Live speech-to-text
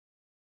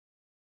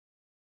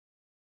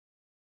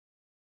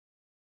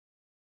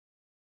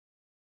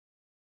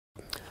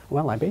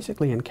Well, I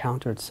basically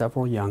encountered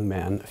several young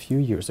men a few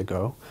years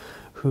ago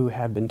who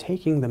had been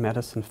taking the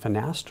medicine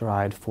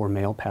Finasteride for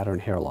male pattern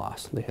hair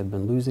loss. They had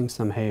been losing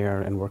some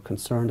hair and were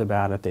concerned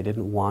about it. They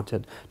didn't want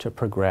it to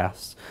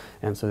progress,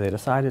 and so they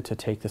decided to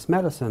take this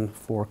medicine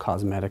for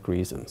cosmetic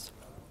reasons.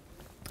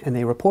 And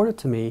they reported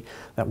to me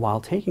that while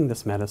taking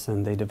this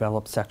medicine, they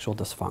developed sexual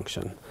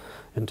dysfunction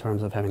in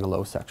terms of having a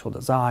low sexual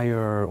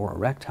desire or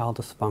erectile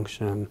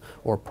dysfunction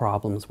or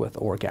problems with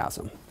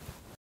orgasm.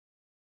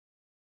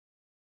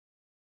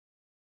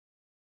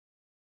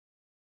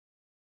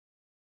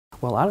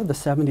 Well, out of the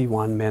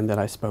 71 men that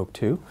I spoke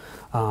to,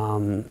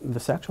 the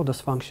sexual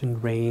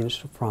dysfunction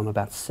ranged from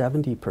about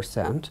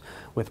 70%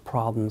 with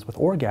problems with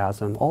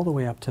orgasm all the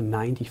way up to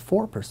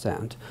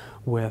 94%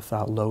 with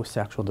low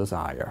sexual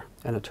desire.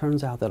 And it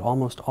turns out that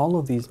almost all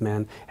of these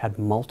men had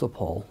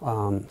multiple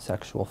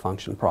sexual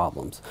function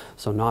problems.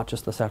 So not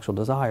just the sexual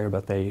desire,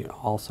 but they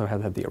also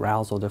had the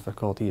arousal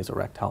difficulties,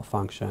 erectile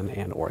function,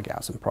 and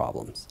orgasm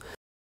problems.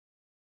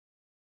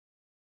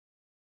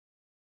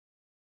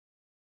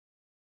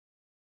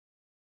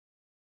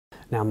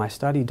 Now, my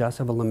study does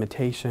have a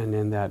limitation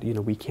in that,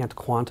 we can't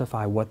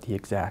quantify what the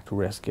exact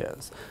risk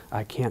is.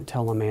 I can't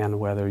tell a man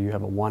whether you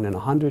have a 1 in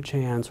 100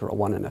 chance or a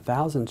 1 in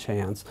 1,000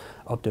 chance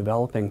of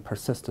developing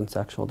persistent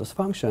sexual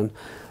dysfunction,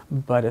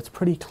 but it's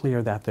pretty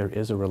clear that there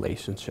is a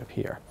relationship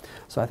here.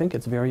 So I think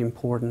it's very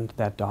important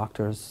that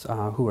doctors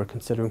who are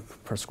considering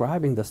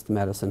prescribing this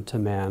medicine to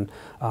men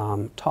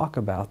talk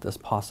about this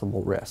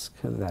possible risk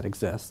that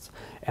exists,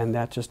 and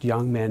that just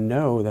young men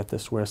know that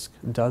this risk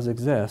does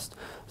exist,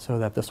 so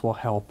that this will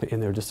help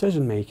in their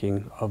decision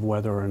making of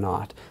whether or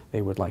not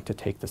they would like to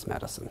take this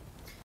medicine.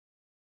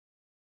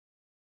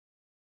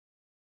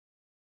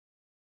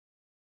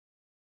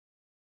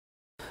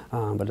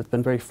 But it's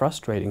been very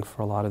frustrating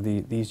for a lot of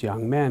these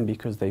young men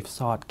because they've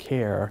sought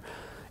care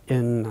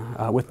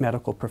with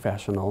medical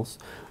professionals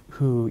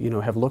who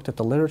have looked at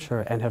the literature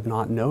and have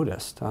not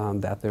noticed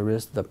that there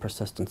is the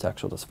persistent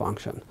sexual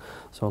dysfunction.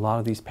 So a lot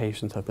of these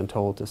patients have been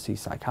told to see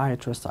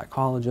psychiatrists,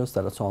 psychologists,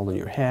 that it's all in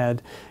your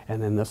head,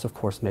 and then this of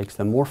course makes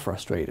them more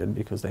frustrated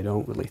because they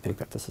don't really think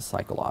that this is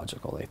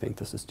psychological. They think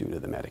this is due to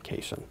the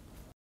medication.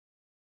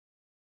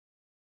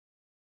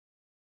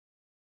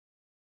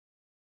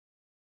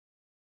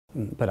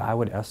 But I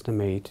would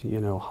estimate,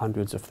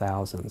 hundreds of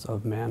thousands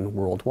of men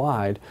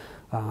worldwide,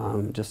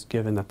 just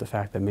given that the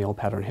fact that male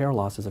pattern hair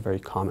loss is a very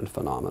common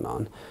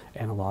phenomenon,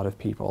 and a lot of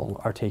people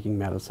are taking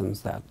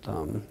medicines that,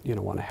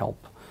 want to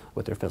help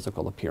with their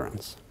physical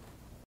appearance.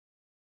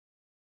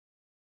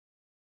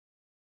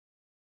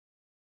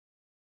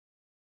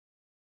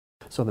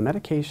 So the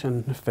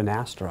medication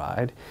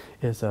Finasteride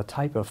is a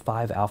type of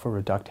 5-alpha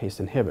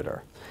reductase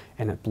inhibitor,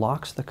 and it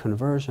blocks the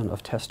conversion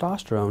of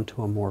testosterone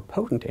to a more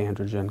potent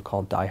androgen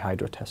called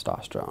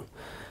dihydrotestosterone.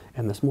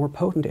 And this more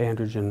potent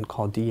androgen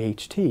called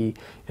DHT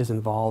is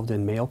involved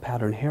in male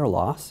pattern hair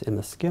loss in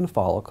the skin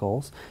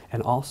follicles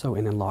and also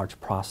in enlarged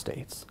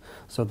prostates.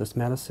 So this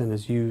medicine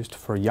is used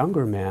for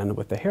younger men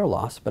with the hair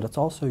loss, but it's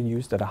also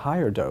used at a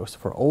higher dose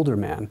for older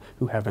men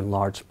who have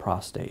enlarged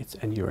prostates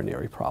and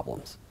urinary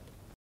problems.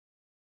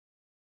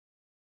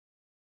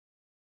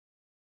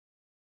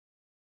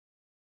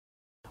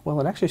 Well,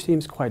 it actually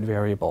seems quite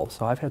variable.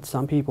 So I've had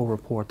some people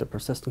report the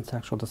persistent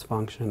sexual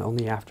dysfunction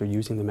only after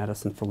using the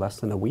medicine for less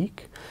than a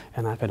week,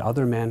 and I've had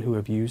other men who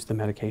have used the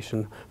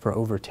medication for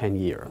over 10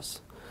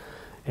 years.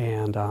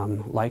 And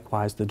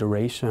likewise, the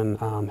duration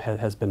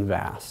has been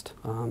vast.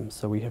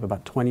 So we have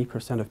about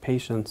 20% of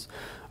patients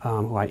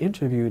who I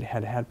interviewed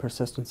had had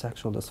persistent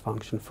sexual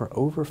dysfunction for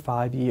over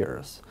 5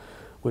 years,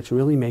 which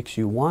really makes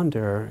you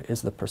wonder,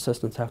 is the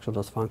persistent sexual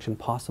dysfunction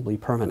possibly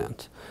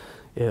permanent?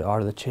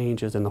 Are the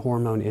changes in the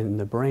hormone in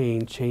the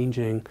brain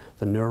changing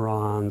the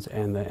neurons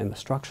and the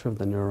structure of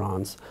the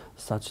neurons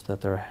such that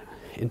they're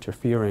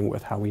interfering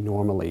with how we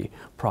normally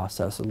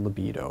process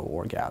libido,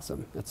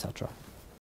 orgasm, etc.?